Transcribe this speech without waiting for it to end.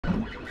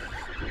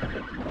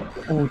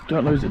Oh,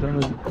 don't lose it, don't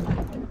lose it.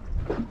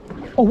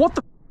 Oh, what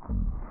the?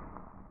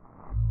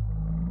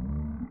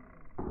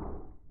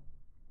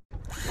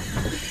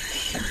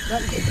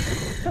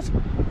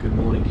 Good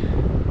morning.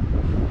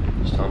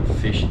 It's time for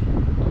fishing.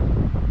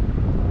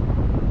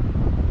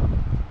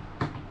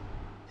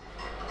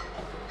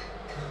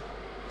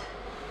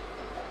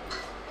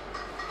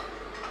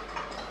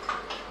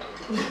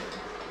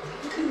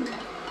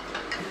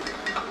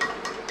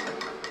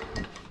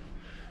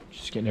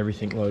 Just getting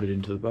everything loaded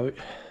into the boat.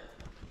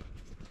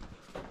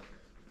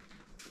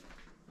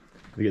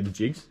 We get the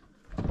jigs.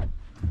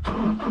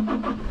 Alright,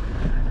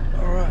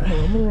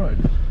 I'm alright.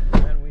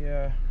 And we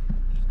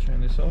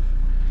turn this off.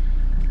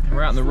 And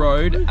we're out on the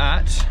road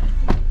at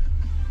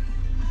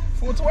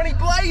 420.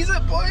 Blaze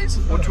it, boys!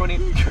 420.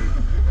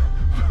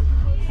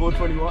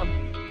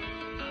 421.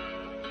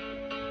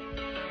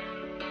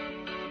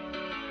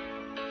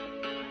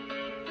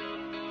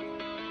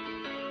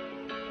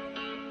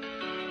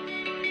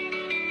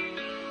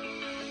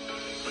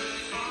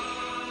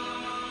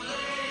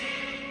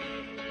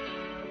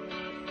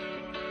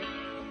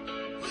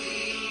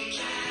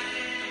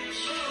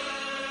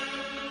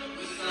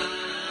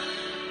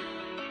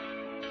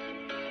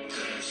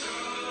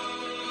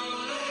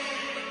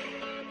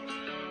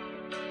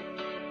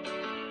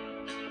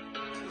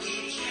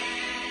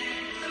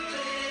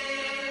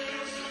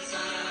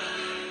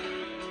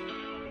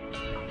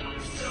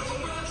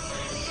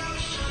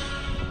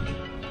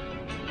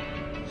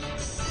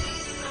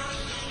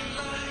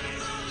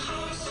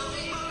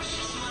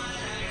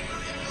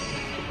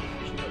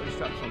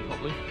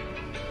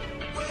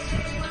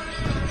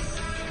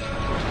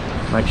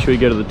 Make sure you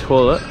go to the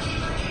toilet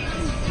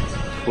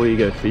before you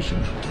go fishing.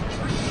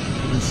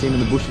 You can see them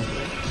in the bushes.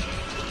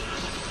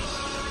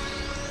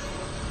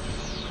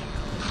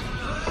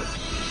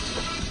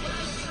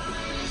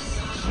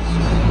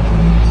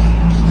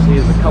 See,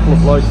 there's a couple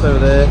of blokes over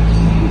there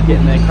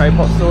getting their cray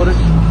pot sorted.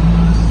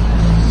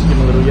 Just give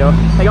them a little yell.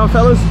 How you going,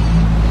 fellas?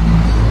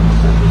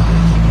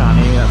 Can't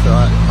hear me, that's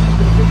alright.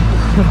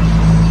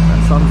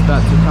 That sun's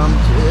about to come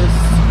just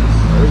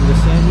over the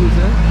sand dunes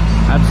there.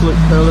 Absolute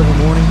pearl of a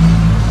morning.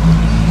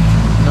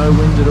 No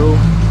wind at all.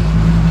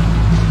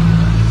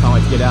 Can't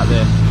wait to get out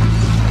there.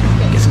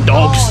 Get some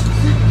dogs.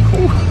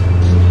 Oh.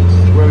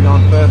 Where are we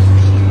going first?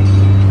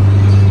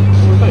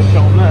 We're going to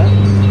film there.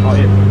 Oh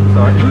yeah,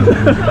 sorry.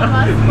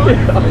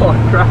 Oh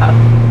crap.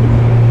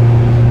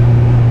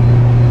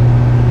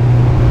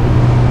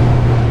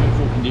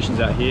 Beautiful conditions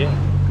out here.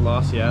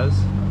 Glassy as.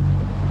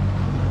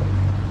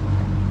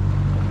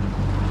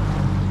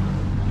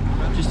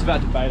 Just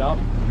about to bait up.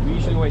 We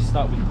usually always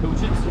start with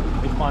pilchards.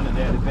 We find that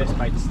they're the best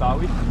bait to start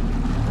with.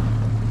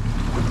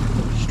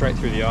 Straight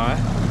through the eye,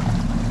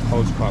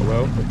 holds quite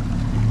well.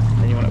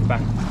 Then you want it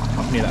back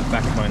up near that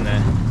backbone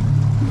there.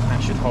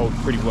 That should hold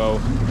pretty well.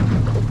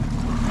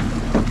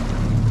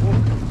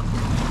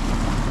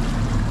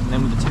 And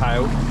then with the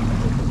tail,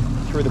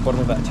 through the bottom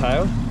of that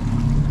tail,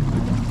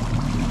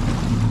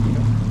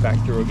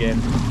 back through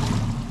again.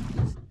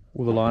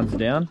 All the lines are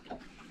down.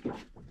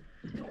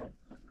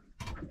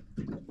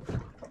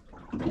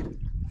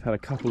 I've had a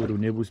couple little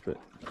nibbles, but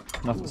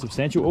nothing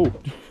substantial. Oh,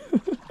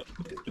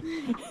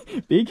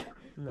 big?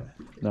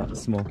 No,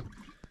 it's small.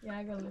 Yeah,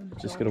 I got a little.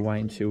 Just got to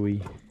wait until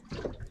we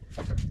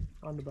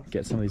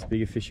get some of these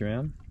bigger fish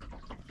around.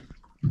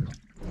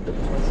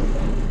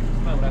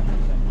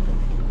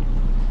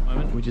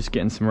 We're just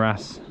getting some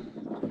wrasse,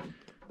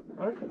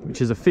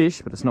 which is a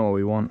fish, but it's not what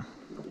we want.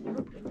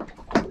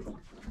 Yeah.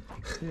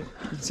 You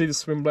can see the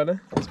swim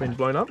bladder. It's been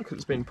blown up because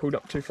it's been pulled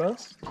up too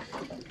fast.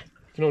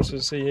 You can also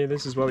see here,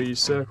 this is why we use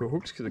circle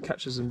hooks, because it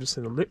catches them just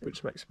in the lip,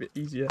 which makes it a bit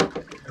easier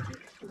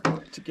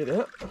to get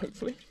out,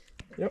 hopefully.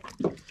 Yep.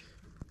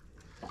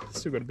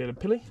 Still got a bit of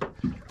pilly.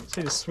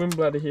 See the swim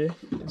bladder here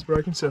is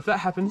broken, so if that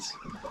happens,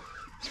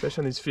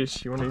 especially on these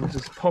fish, you want to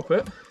just pop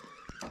it.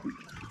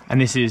 And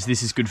this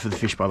is good for the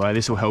fish, by the way.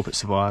 This will help it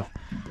survive.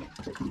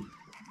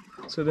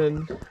 So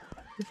then,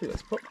 hopefully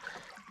that's popped.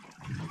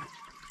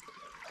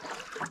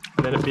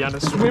 And then it'll be able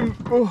to swim.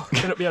 Oh,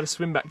 then it'll be able to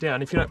swim back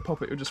down. If you don't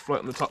pop it, it'll just float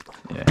on the top.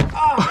 Yeah.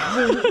 Ah!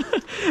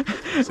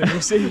 So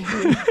you'll see.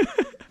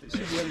 It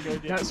should be able to go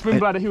down. That swim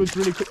bladder heals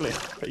really quickly,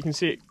 but you can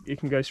see it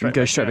can go straight.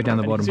 Back down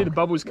the bottom. You can see the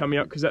bubbles coming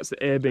up because that's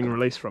the air being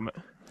released from it.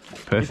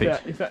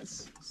 Perfect. If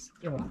that's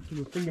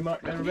little finger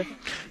mark there, Rebecca.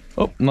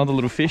 Oh, another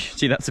little fish.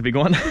 Gee, that's a big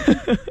one.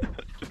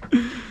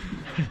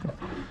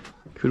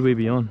 Could we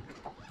be on?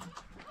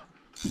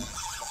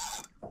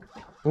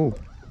 Oh,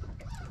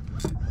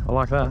 I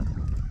like that.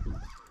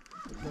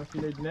 If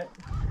you need your net.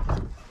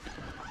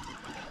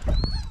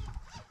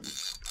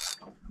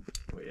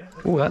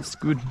 Oh, that's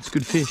good. It's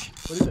good fish.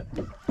 What is it?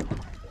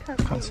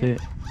 Can't see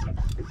it.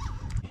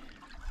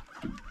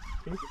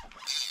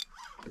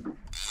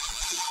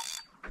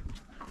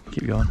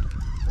 Keep going.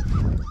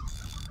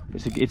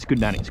 It's good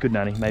nanny. It's good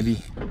nanny. Maybe.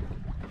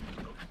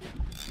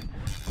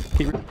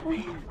 Keep it.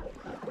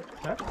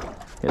 Yeah,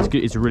 it's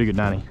good. It's a really good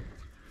nanny.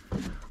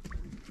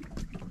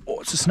 Oh,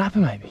 it's a snapper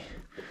maybe.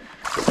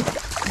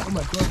 Oh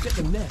my god! Get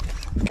the net.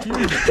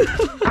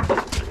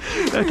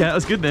 Okay, that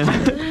was good then.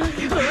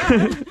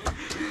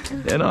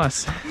 Yeah,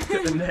 nice.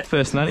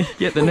 First nutty.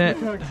 Get the net.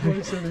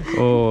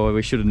 Oh,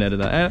 we should have netted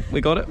that. We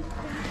got it.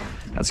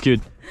 That's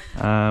good.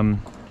 Do you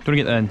want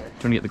to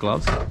get the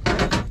gloves?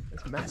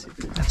 That's massive.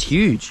 That's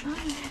huge.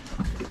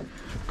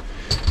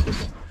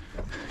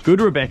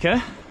 Good,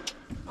 Rebecca.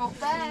 Not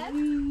bad.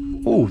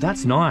 Oh,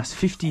 that's nice.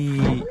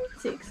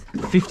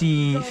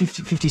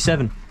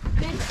 57.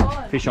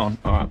 Fish on.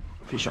 All right,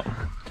 fish on.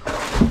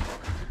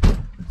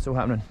 Still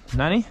happening.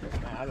 Nanny?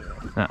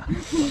 Nah.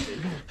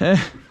 We're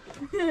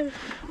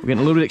getting a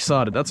little bit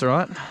excited. That's all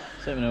right.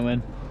 7-0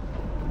 win.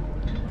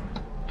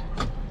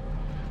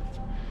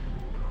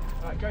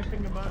 All right, go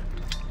finger mark.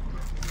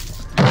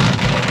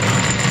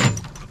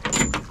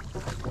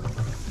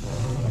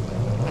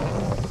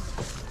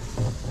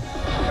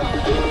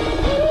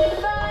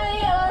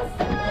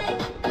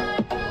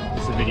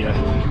 It's a video.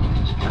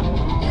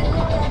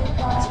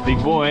 It's a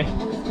big boy.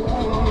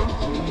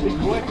 Big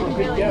boy for a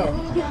big girl.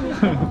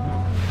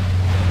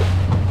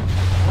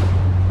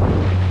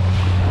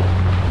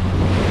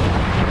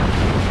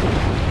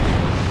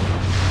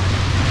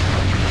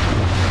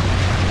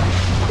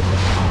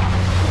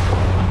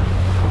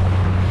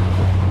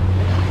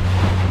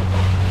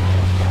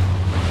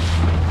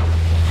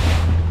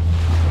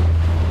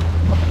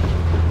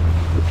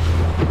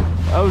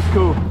 That was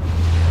cool.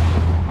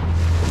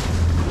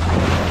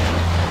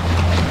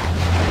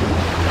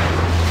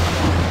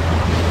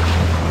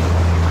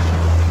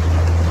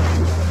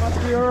 Must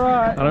be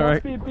alright. I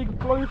don't Must be a big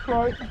blue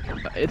throat.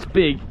 It's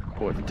big.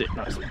 Oh,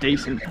 it's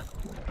decent.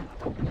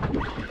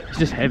 It's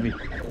just heavy.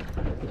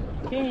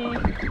 Kingy.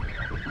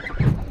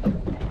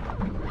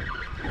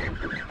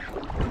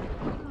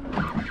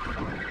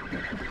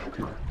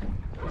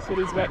 Said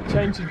he's about to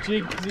change the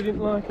jig because he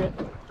didn't like it.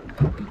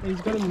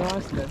 He's got a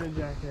nice leather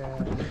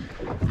jacket.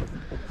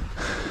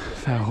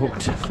 Foul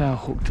hooked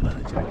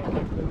leather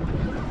jacket.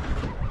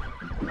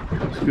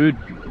 It's good.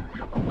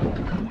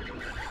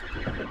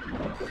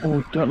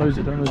 Oh, don't lose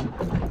it, don't lose it.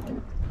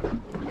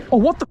 Oh,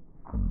 what the?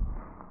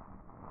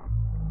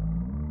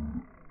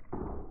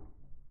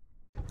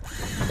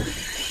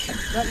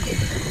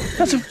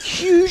 That's a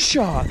huge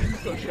shark.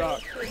 It's got a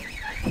shark.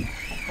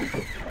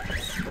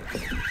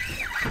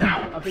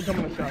 I think I'm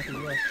on a shark as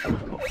well.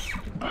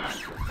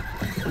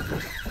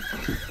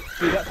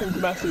 Dude, that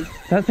thing's massive.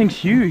 That thing's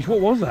huge. What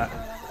was that?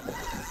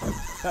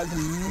 That's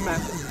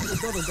massive.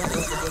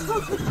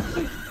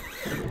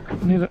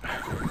 Neither.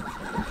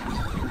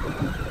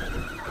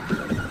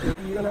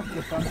 You're gonna have to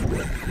go faster.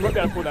 You might be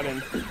able to pull that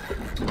in.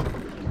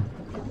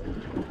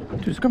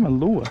 Dude, it's got my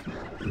lure.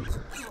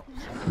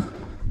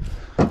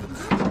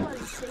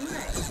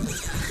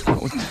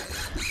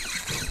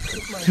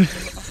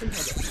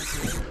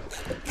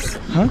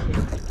 Huh?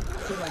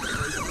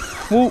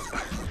 Well.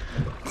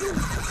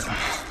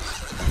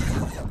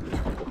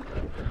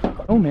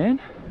 Oh man.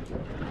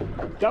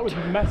 That was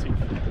massive.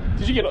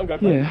 Did you get it on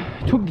GoPro? Yeah,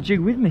 I took the jig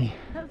with me.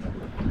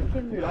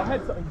 Dude, I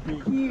had something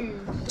big.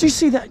 Did you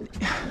see that?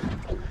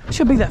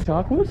 See how big that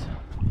shark was?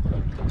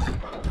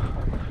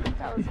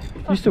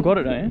 You still got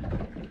it, don't you?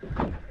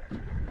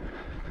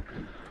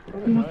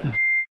 What the?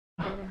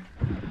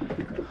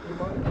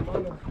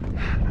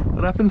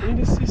 What happened? Need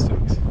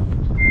assistance.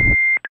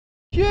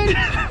 You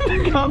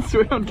can't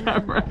swim on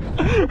camera.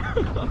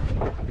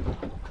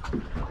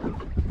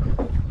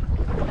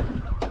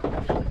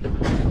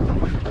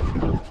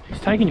 He's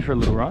taking you for a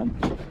little ride.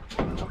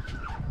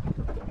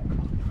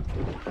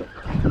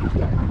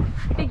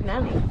 Big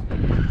nanny.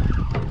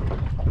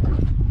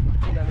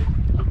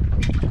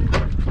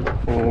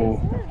 Oh,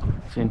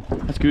 it's in.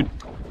 That's good.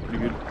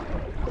 Pretty good.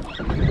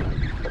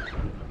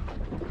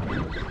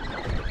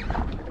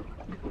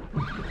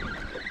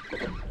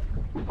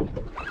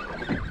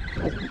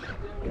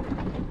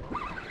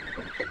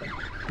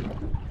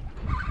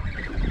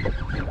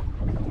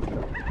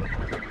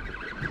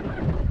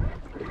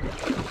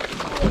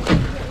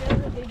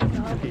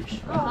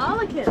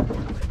 Harlequin.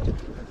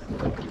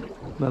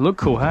 They look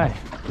cool, hey?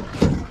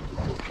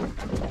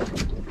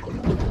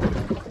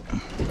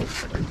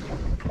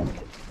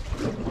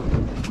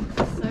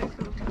 So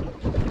cool.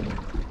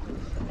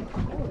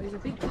 Oh, he's a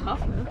big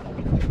puffer.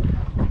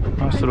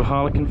 Nice little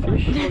harlequin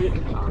fish.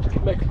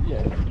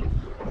 Yeah.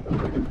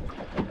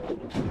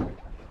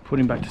 Put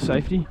him back to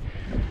safety.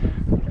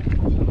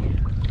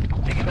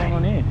 What's going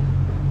on here?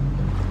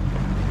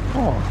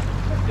 Oh,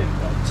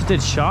 it's a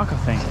dead shark, I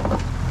think.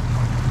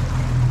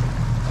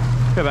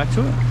 Go back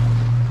to it.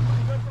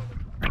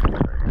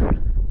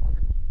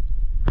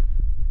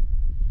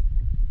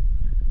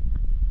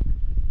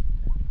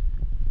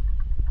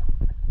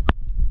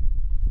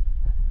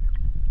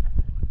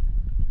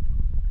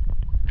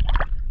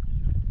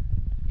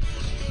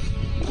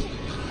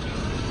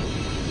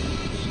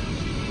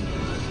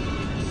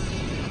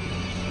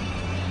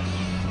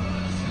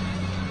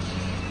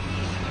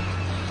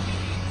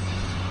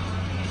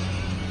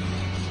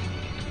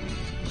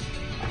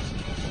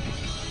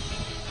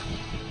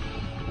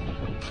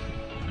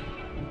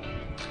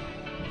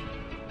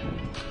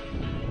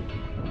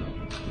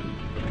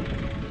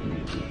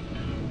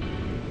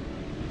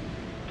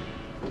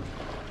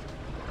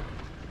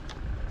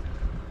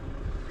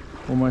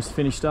 Almost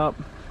finished up,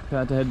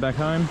 about to head back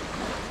home.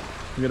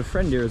 We've got a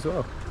friend here as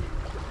well.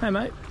 Hey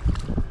mate.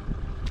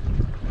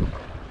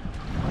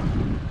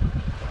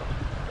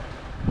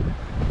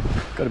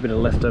 Got a bit of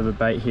leftover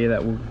bait here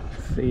that we'll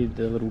feed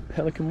the little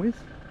pelican with.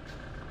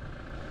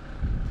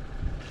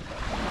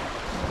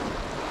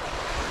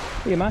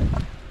 Here mate.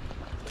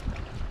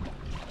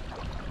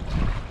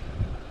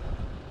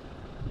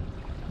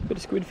 Bit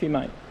of squid for you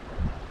mate.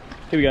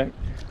 Here we go.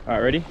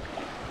 Alright, ready?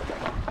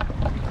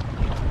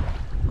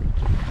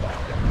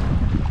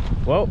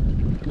 Well,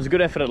 it was a good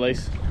effort at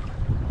least.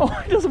 Oh,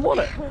 he doesn't want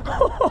it.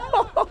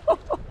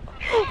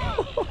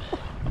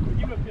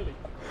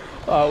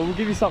 Oh, we'll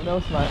give you something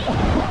else, mate.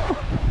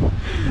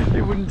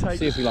 He wouldn't take.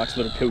 See if he likes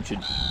a little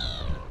pilchard.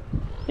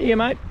 Here,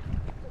 mate.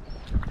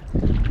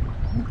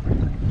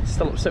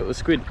 Still upset with the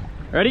squid.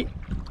 Ready?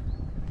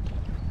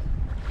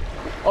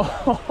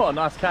 Oh,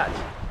 nice catch.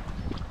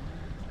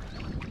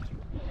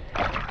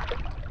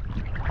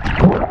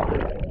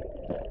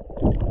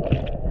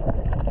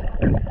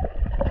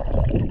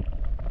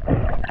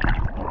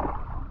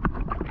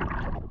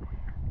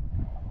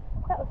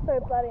 So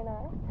bloody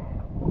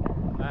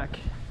nice. Back.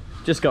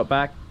 Just got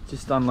back,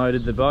 just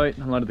unloaded the boat,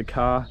 unloaded the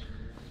car.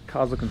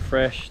 Car's looking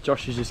fresh.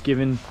 Josh has just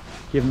given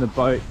the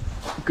boat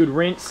a good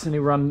rinse, and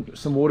he'll run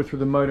some water through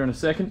the motor in a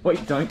second.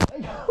 Wait, don't.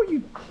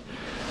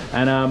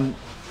 And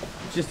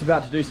just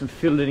about to do some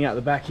filleting out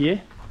the back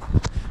here.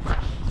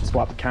 Just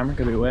wipe the camera,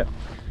 got a bit wet.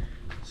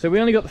 So we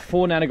only got the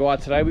 4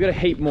 nanagai today. We got a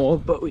heap more,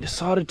 but we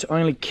decided to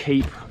only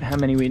keep how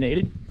many we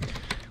needed.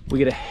 We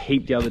got a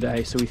heap the other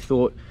day, so we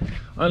thought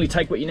only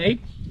take what you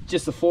need.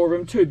 Just the 4 of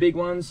them, 2 big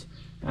ones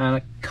and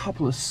a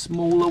couple of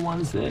smaller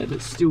ones there,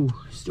 but still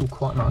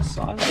quite nice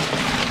size.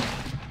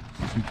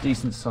 Some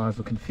decent size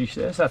looking fish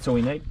there, so that's all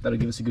we need. That'll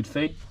give us a good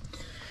feed.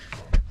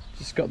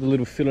 Just got the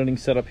little filleting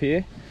set up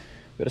here.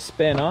 Got a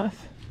spare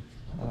knife.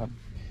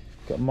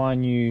 Got my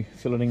new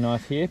filleting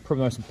knife here.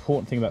 Probably the most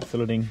important thing about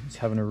filleting is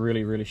having a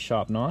really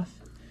sharp knife.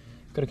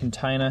 Got a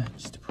container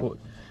just to put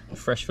the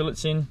fresh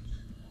fillets in.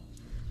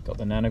 Got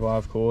the nanagai,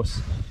 of course.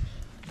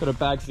 Got a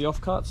bag for the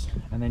offcuts,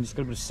 and then just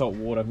got a bit of salt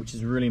water, which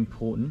is really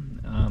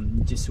important,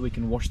 just so we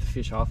can wash the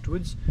fish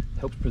afterwards. It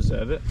helps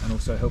preserve it, and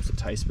also helps it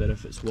taste better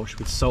if it's washed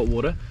with salt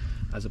water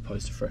as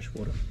opposed to fresh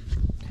water.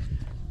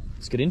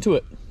 Let's get into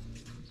it.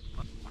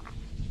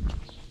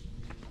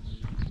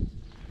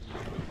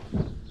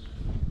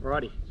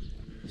 Alrighty,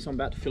 so I'm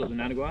about to fillet the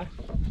nanagai,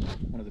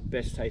 one of the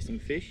best tasting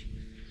fish.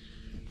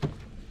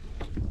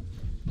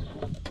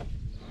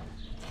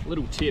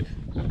 Little tip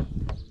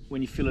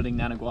when you're filleting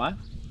nanagai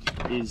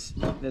is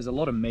there's a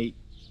lot of meat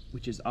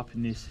which is up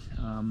in this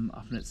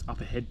up in its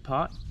upper head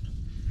part,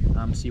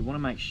 so you want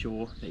to make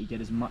sure that you get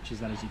as much of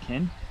that as you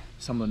can.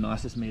 Some of the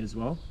nicest meat as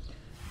well.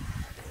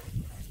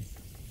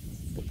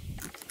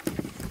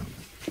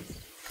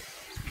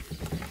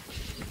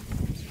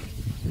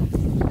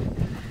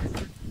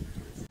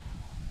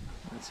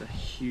 That's a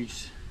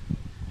huge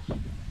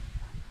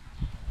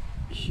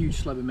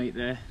slab of meat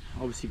there.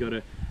 Obviously got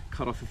to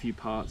cut off a few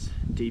parts,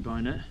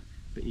 debone it,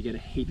 but you get a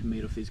heap of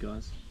meat off these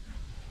guys.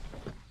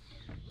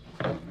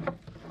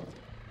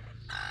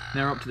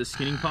 Now we're up to the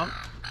skinning part.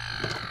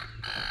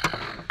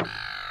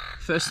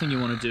 First thing you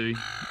want to do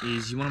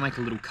is you want to make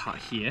a little cut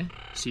here,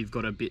 so you've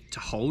got a bit to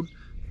hold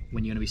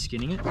when you're going to be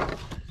skinning it.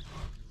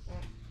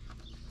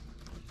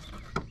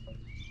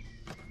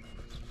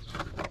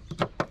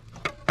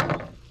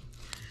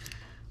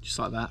 Just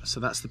like that. So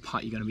that's the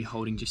part you're going to be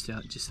holding just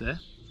there.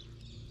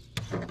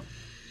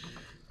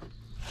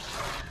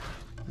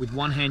 With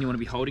one hand you want to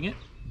be holding it,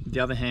 with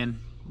the other hand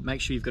make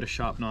sure you've got a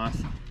sharp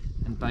knife,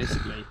 and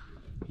basically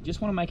you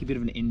just want to make a bit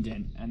of an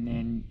indent, and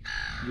then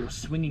your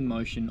swinging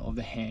motion of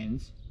the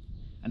hands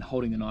and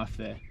holding the knife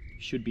there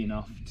should be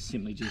enough to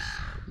simply just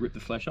rip the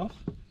flesh off.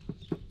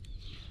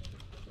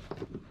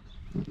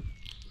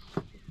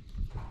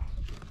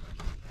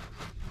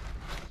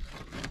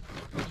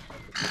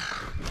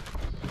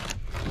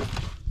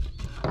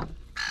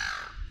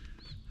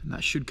 And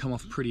that should come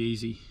off pretty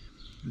easy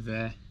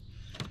there.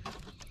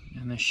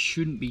 And there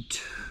shouldn't be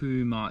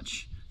too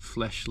much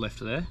flesh left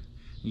there.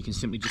 You can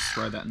simply just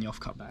throw that in the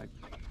offcut bag.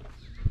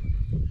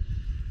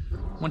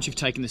 Once you've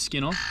taken the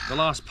skin off, the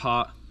last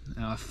part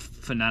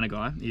for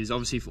nanagai is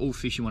obviously for all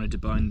fish you want to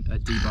debone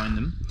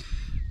them,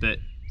 but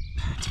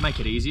to make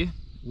it easier,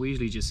 we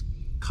usually just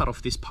cut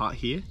off this part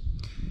here,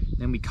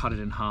 then we cut it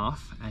in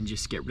half and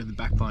just get rid of the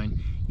backbone.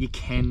 You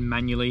can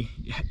manually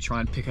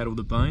try and pick out all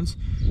the bones,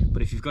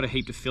 but if you've got a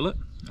heap to fillet,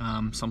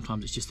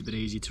 sometimes it's just a bit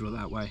easier to do it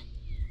that way.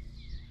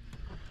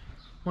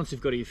 Once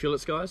you've got your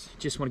fillets, guys,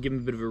 just want to give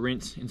them a bit of a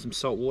rinse in some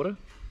salt water.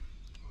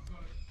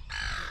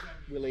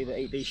 We'll either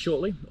eat these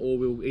shortly, or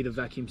we'll either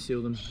vacuum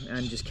seal them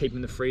and just keep them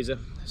in the freezer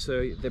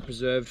so they're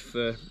preserved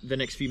for the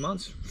next few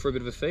months for a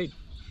bit of a feed.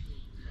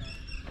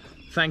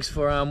 Thanks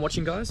for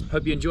watching, guys.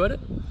 Hope you enjoyed it.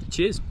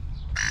 Cheers.